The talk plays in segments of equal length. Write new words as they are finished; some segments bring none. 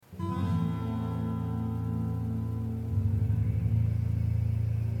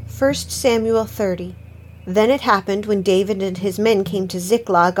1 Samuel 30. Then it happened, when David and his men came to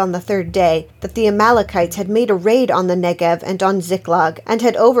Ziklag on the third day, that the Amalekites had made a raid on the Negev and on Ziklag, and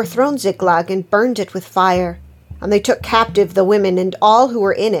had overthrown Ziklag and burned it with fire. And they took captive the women and all who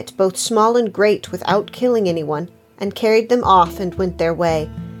were in it, both small and great, without killing anyone, and carried them off and went their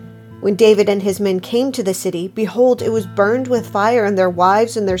way. When David and his men came to the city, behold, it was burned with fire, and their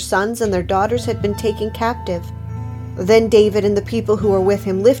wives and their sons and their daughters had been taken captive. Then David and the people who were with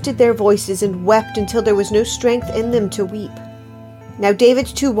him lifted their voices and wept until there was no strength in them to weep. Now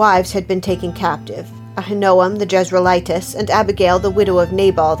David's 2 wives had been taken captive, Ahinoam the Jezreelitess, and Abigail the widow of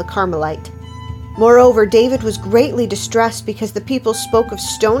Nabal the Carmelite. Moreover, David was greatly distressed because the people spoke of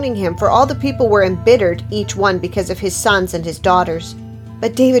stoning him, for all the people were embittered, each one because of his sons and his daughters.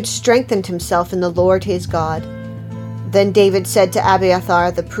 But David strengthened himself in the Lord his God. Then David said to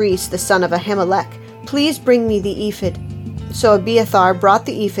Abiathar the priest, the son of Ahimelech, "Please bring me the ephod." So Abiathar brought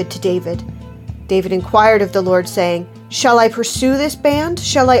the ephod to David. David inquired of the Lord, saying, "Shall I pursue this band?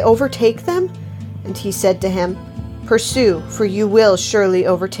 Shall I overtake them?" And he said to him, "Pursue, for you will surely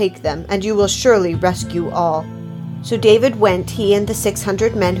overtake them, and you will surely rescue all." So David went, he and the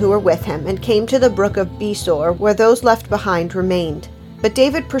 600 men who were with him, and came to the brook of Besor, where those left behind remained. But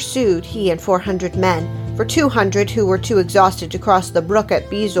David pursued, he and 400 men, for 200 who were too exhausted to cross the brook at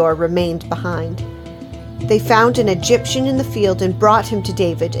Besor remained behind. They found an Egyptian in the field and brought him to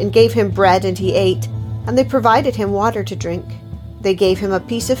David, and gave him bread, and he ate, and they provided him water to drink. They gave him a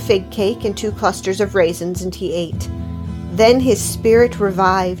piece of fig cake and 2 clusters of raisins, and he ate. Then his spirit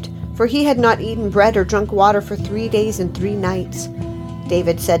revived, for he had not eaten bread or drunk water for 3 days and 3 nights.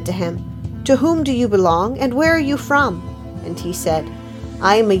 David said to him, "To whom do you belong, and where are you from?" And he said,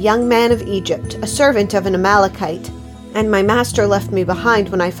 "I am a young man of Egypt, a servant of an Amalekite, and my master left me behind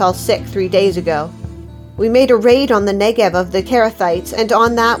when I fell sick 3 days ago. We made a raid on the Negev of the Kerethites, and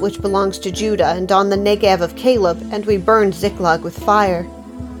on that which belongs to Judah, and on the Negev of Caleb, and we burned Ziklag with fire."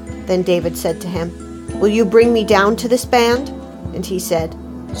 Then David said to him, "Will you bring me down to this band?" And he said,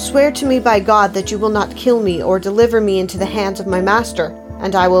 "Swear to me by God that you will not kill me or deliver me into the hands of my master,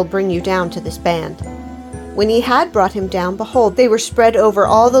 and I will bring you down to this band." When he had brought him down, behold, they were spread over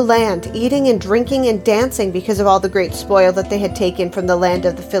all the land, eating and drinking and dancing because of all the great spoil that they had taken from the land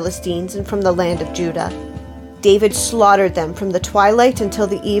of the Philistines and from the land of Judah. David slaughtered them from the twilight until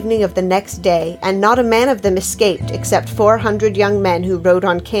the evening of the next day, and not a man of them escaped, except 400 young men who rode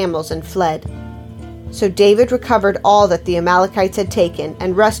on camels and fled. So David recovered all that the Amalekites had taken,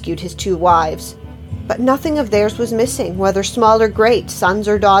 and rescued his 2 wives. But nothing of theirs was missing, whether small or great, sons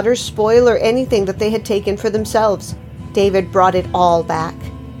or daughters, spoil or anything that they had taken for themselves. David brought it all back.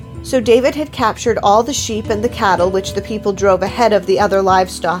 So David had captured all the sheep and the cattle which the people drove ahead of the other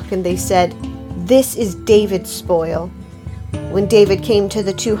livestock, and they said, "This is David's spoil." When David came to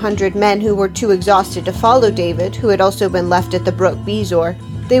the 200 men who were too exhausted to follow David, who had also been left at the brook Besor,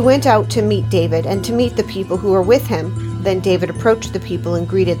 they went out to meet David and to meet the people who were with him. Then David approached the people and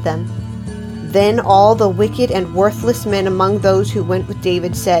greeted them. Then all the wicked and worthless men among those who went with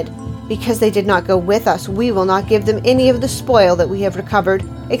David said, "Because they did not go with us, we will not give them any of the spoil that we have recovered,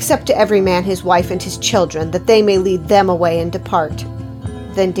 except to every man his wife and his children, that they may lead them away and depart."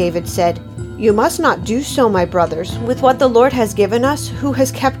 Then David said, "You must not do so, my brothers, with what the Lord has given us, who has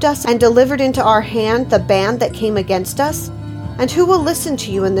kept us and delivered into our hand the band that came against us. And who will listen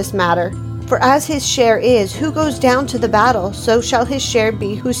to you in this matter? For as his share is, who goes down to the battle, so shall his share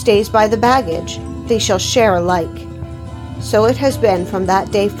be who stays by the baggage. They shall share alike." So it has been from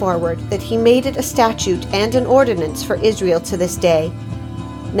that day forward that he made it a statute and an ordinance for Israel to this day.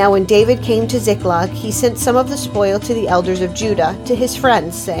 Now when David came to Ziklag, he sent some of the spoil to the elders of Judah, to his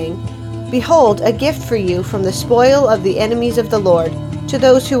friends, saying, "Behold, a gift for you from the spoil of the enemies of the Lord, to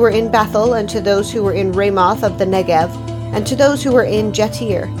those who were in Bethel, and to those who were in Ramoth of the Negev, and to those who were in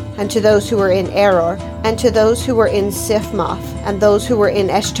Jatir, and to those who were in Aror, and to those who were in Siphmoth, and those who were in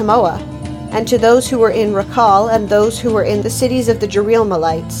Eshtemoa, and to those who were in Rakal, and those who were in the cities of the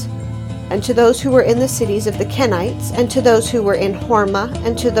Jerahmeelites, and to those who were in the cities of the Kenites, and to those who were in Hormah,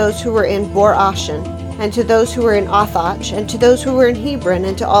 and to those who were in Bor-Ashan, and to those who were in Othach, and to those who were in Hebron,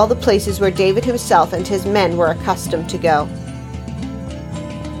 and to all the places where David himself and his men were accustomed to go."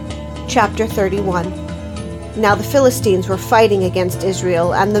 Chapter 31. Now the Philistines were fighting against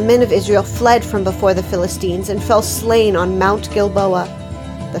Israel, and the men of Israel fled from before the Philistines, and fell slain on Mount Gilboa.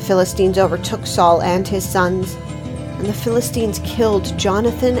 The Philistines overtook Saul and his sons, and the Philistines killed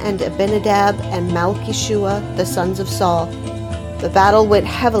Jonathan and Abinadab and Malchishua, the sons of Saul. The battle went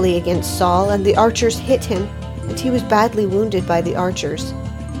heavily against Saul, and the archers hit him, and he was badly wounded by the archers.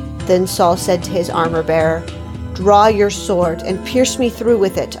 Then Saul said to his armor-bearer, "Draw your sword and pierce me through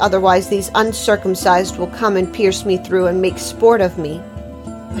with it, otherwise these uncircumcised will come and pierce me through and make sport of me."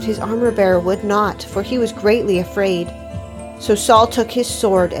 But his armor-bearer would not, for he was greatly afraid. So Saul took his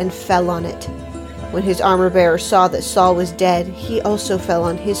sword and fell on it. When his armor-bearer saw that Saul was dead, he also fell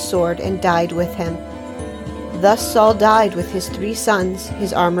on his sword and died with him. Thus Saul died with his 3 sons,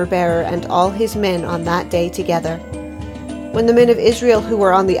 his armor-bearer, and all his men on that day together. When the men of Israel who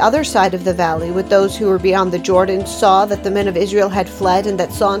were on the other side of the valley, with those who were beyond the Jordan, saw that the men of Israel had fled and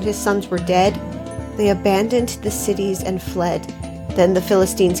that Saul and his sons were dead, they abandoned the cities and fled. Then the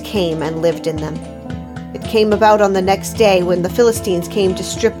Philistines came and lived in them. It came about on the next day, when the Philistines came to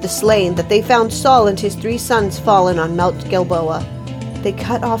strip the slain, that they found Saul and his 3 sons fallen on Mount Gilboa. They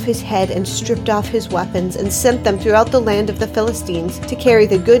cut off his head and stripped off his weapons and sent them throughout the land of the Philistines to carry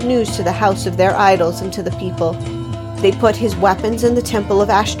the good news to the house of their idols and to the people. They put his weapons in the temple of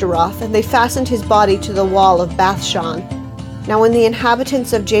Ashtaroth, and they fastened his body to the wall of Bathshan. Now when the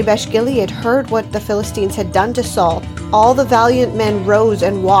inhabitants of Jabesh-Gilead heard what the Philistines had done to Saul, all the valiant men rose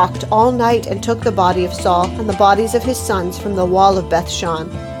and walked all night and took the body of Saul and the bodies of his sons from the wall of Bethshan,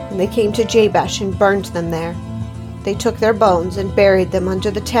 and they came to Jabesh and burned them there. They took their bones and buried them under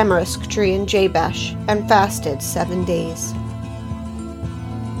the tamarisk tree in Jabesh, and fasted 7 days.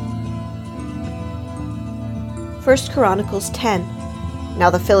 1 Chronicles 10. Now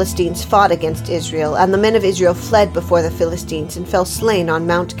the Philistines fought against Israel, and the men of Israel fled before the Philistines and fell slain on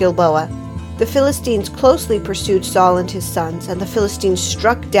Mount Gilboa. The Philistines closely pursued Saul and his sons, and the Philistines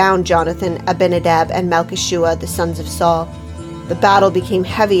struck down Jonathan, Abinadab, and Malchishua, the sons of Saul. The battle became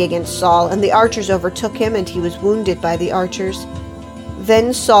heavy against Saul, and the archers overtook him, and he was wounded by the archers.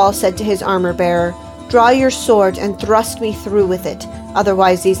 Then Saul said to his armor-bearer, "Draw your sword and thrust me through with it,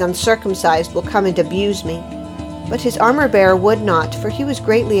 otherwise these uncircumcised will come and abuse me." But his armor-bearer would not, for he was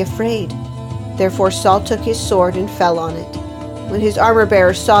greatly afraid. Therefore Saul took his sword and fell on it. When his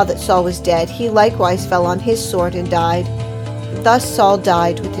armor-bearer saw that Saul was dead, he likewise fell on his sword and died. Thus Saul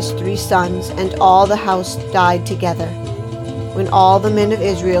died with his 3 sons, and all the house died together. When all the men of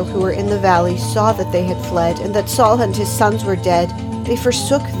Israel who were in the valley saw that they had fled, and that Saul and his sons were dead, they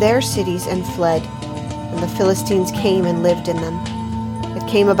forsook their cities and fled. And the Philistines came and lived in them. It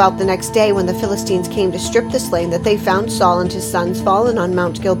came about the next day, when the Philistines came to strip the slain, that they found Saul and his sons fallen on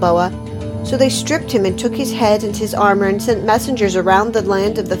Mount Gilboa. So they stripped him and took his head and his armor and sent messengers around the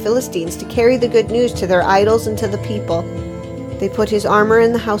land of the Philistines to carry the good news to their idols and to the people. They put his armor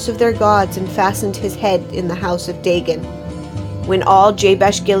in the house of their gods and fastened his head in the house of Dagon. When all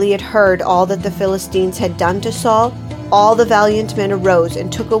Jabesh-Gilead heard all that the Philistines had done to Saul, all the valiant men arose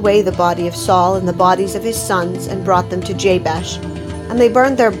and took away the body of Saul and the bodies of his sons and brought them to Jabesh. And they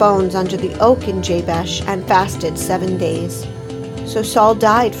burned their bones under the oak in Jabesh and fasted 7 days. So Saul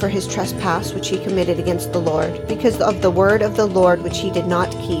died for his trespass which he committed against the Lord, because of the word of the Lord which he did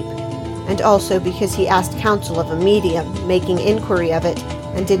not keep, and also because he asked counsel of a medium, making inquiry of it,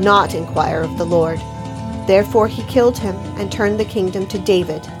 and did not inquire of the Lord. Therefore he killed him and turned the kingdom to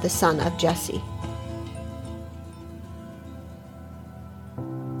David, the son of Jesse.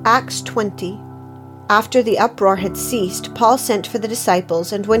 Acts 20. After the uproar had ceased, Paul sent for the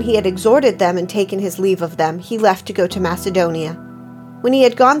disciples, and when he had exhorted them and taken his leave of them, he left to go to Macedonia. When he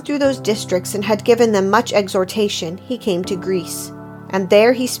had gone through those districts and had given them much exhortation, he came to Greece. And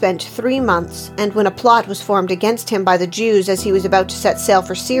there he spent 3 months, and when a plot was formed against him by the Jews as he was about to set sail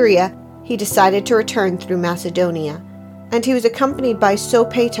for Syria, he decided to return through Macedonia. And he was accompanied by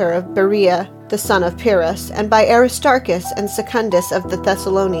Sopater of Berea, the son of Pyrrhus, and by Aristarchus and Secundus of the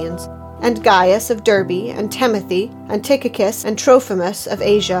Thessalonians, and Gaius of Derbe, and Timothy, and Tychicus, and Trophimus of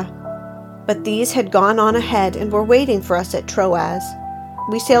Asia. But these had gone on ahead and were waiting for us at Troas.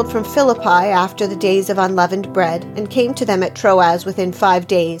 We sailed from Philippi after the days of unleavened bread, and came to them at Troas within 5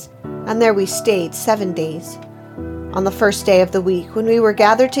 days, and there we stayed 7 days. On the first day of the week, when we were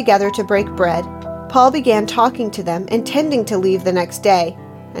gathered together to break bread, Paul began talking to them, intending to leave the next day,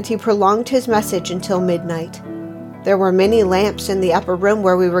 and he prolonged his message until midnight. There were many lamps in the upper room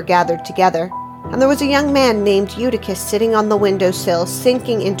where we were gathered together, and there was a young man named Eutychus sitting on the windowsill,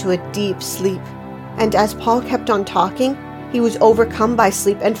 sinking into a deep sleep. And as Paul kept on talking, he was overcome by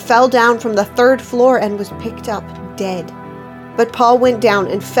sleep and fell down from the 3rd floor and was picked up dead. But Paul went down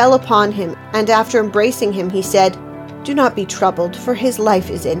and fell upon him, and after embracing him he said, "Do not be troubled, for his life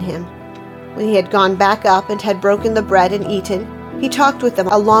is in him." When he had gone back up and had broken the bread and eaten, he talked with them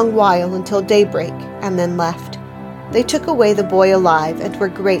a long while until daybreak, and then left. They took away the boy alive and were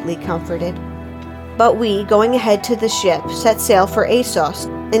greatly comforted. But we, going ahead to the ship, set sail for Assos,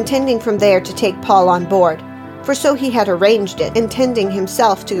 intending from there to take Paul on board, for so he had arranged it, intending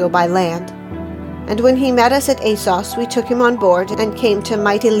himself to go by land. And when he met us at Assos, we took him on board and came to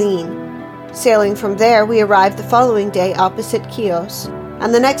Mytilene. Sailing from there, we arrived the following day opposite Chios,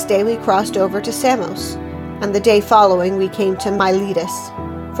 and the next day we crossed over to Samos, and the day following we came to Miletus.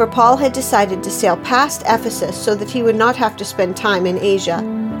 For Paul had decided to sail past Ephesus so that he would not have to spend time in Asia,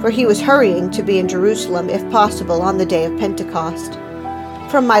 for he was hurrying to be in Jerusalem, if possible, on the day of Pentecost.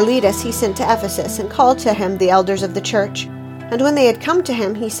 From Miletus he sent to Ephesus and called to him the elders of the church. And when they had come to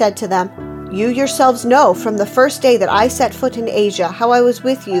him, he said to them, "You yourselves know from the first day that I set foot in Asia how I was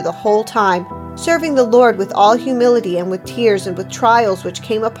with you the whole time, serving the Lord with all humility and with tears and with trials which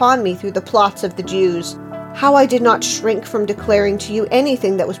came upon me through the plots of the Jews. How I did not shrink from declaring to you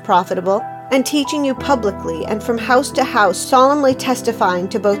anything that was profitable, and teaching you publicly and from house to house, solemnly testifying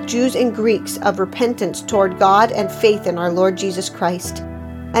to both Jews and Greeks of repentance toward God and faith in our Lord Jesus Christ.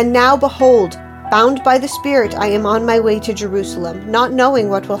 And now behold, bound by the Spirit, I am on my way to Jerusalem, not knowing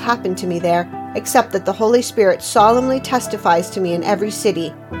what will happen to me there, except that the Holy Spirit solemnly testifies to me in every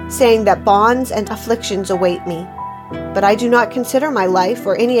city, saying that bonds and afflictions await me. But I do not consider my life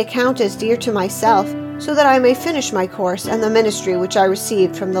or any account as dear to myself, so that I may finish my course and the ministry which I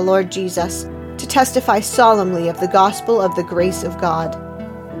received from the Lord Jesus, to testify solemnly of the gospel of the grace of God.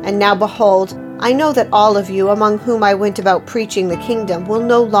 And now behold, I know that all of you, among whom I went about preaching the kingdom, will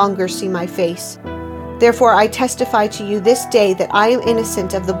no longer see my face. Therefore I testify to you this day that I am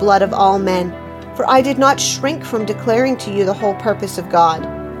innocent of the blood of all men, for I did not shrink from declaring to you the whole purpose of God.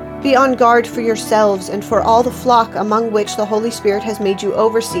 Be on guard for yourselves and for all the flock among which the Holy Spirit has made you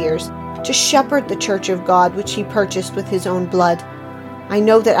overseers, to shepherd the church of God which he purchased with his own blood. I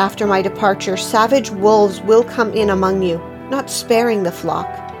know that after my departure savage wolves will come in among you, not sparing the flock.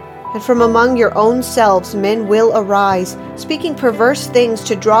 And from among your own selves men will arise, speaking perverse things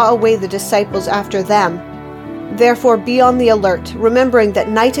to draw away the disciples after them. Therefore be on the alert, remembering that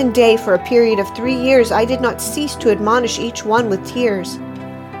night and day for a period of 3 years I did not cease to admonish each one with tears.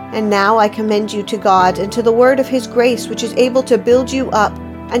 And now I commend you to God and to the word of his grace, which is able to build you up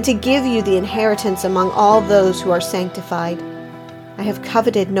and to give you the inheritance among all those who are sanctified. I have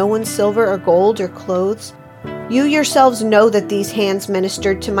coveted no one's silver or gold or clothes. You yourselves know that these hands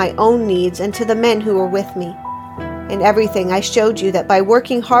ministered to my own needs and to the men who were with me. In everything I showed you that by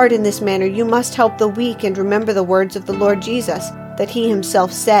working hard in this manner you must help the weak and remember the words of the Lord Jesus, that he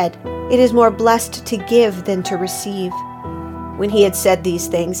himself said, "It is more blessed to give than to receive." When he had said these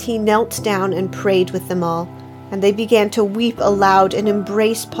things, he knelt down and prayed with them all. And they began to weep aloud and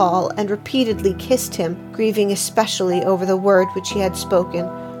embrace Paul and repeatedly kissed him, grieving especially over the word which he had spoken,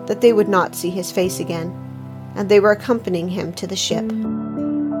 that they would not see his face again. And they were accompanying him to the ship.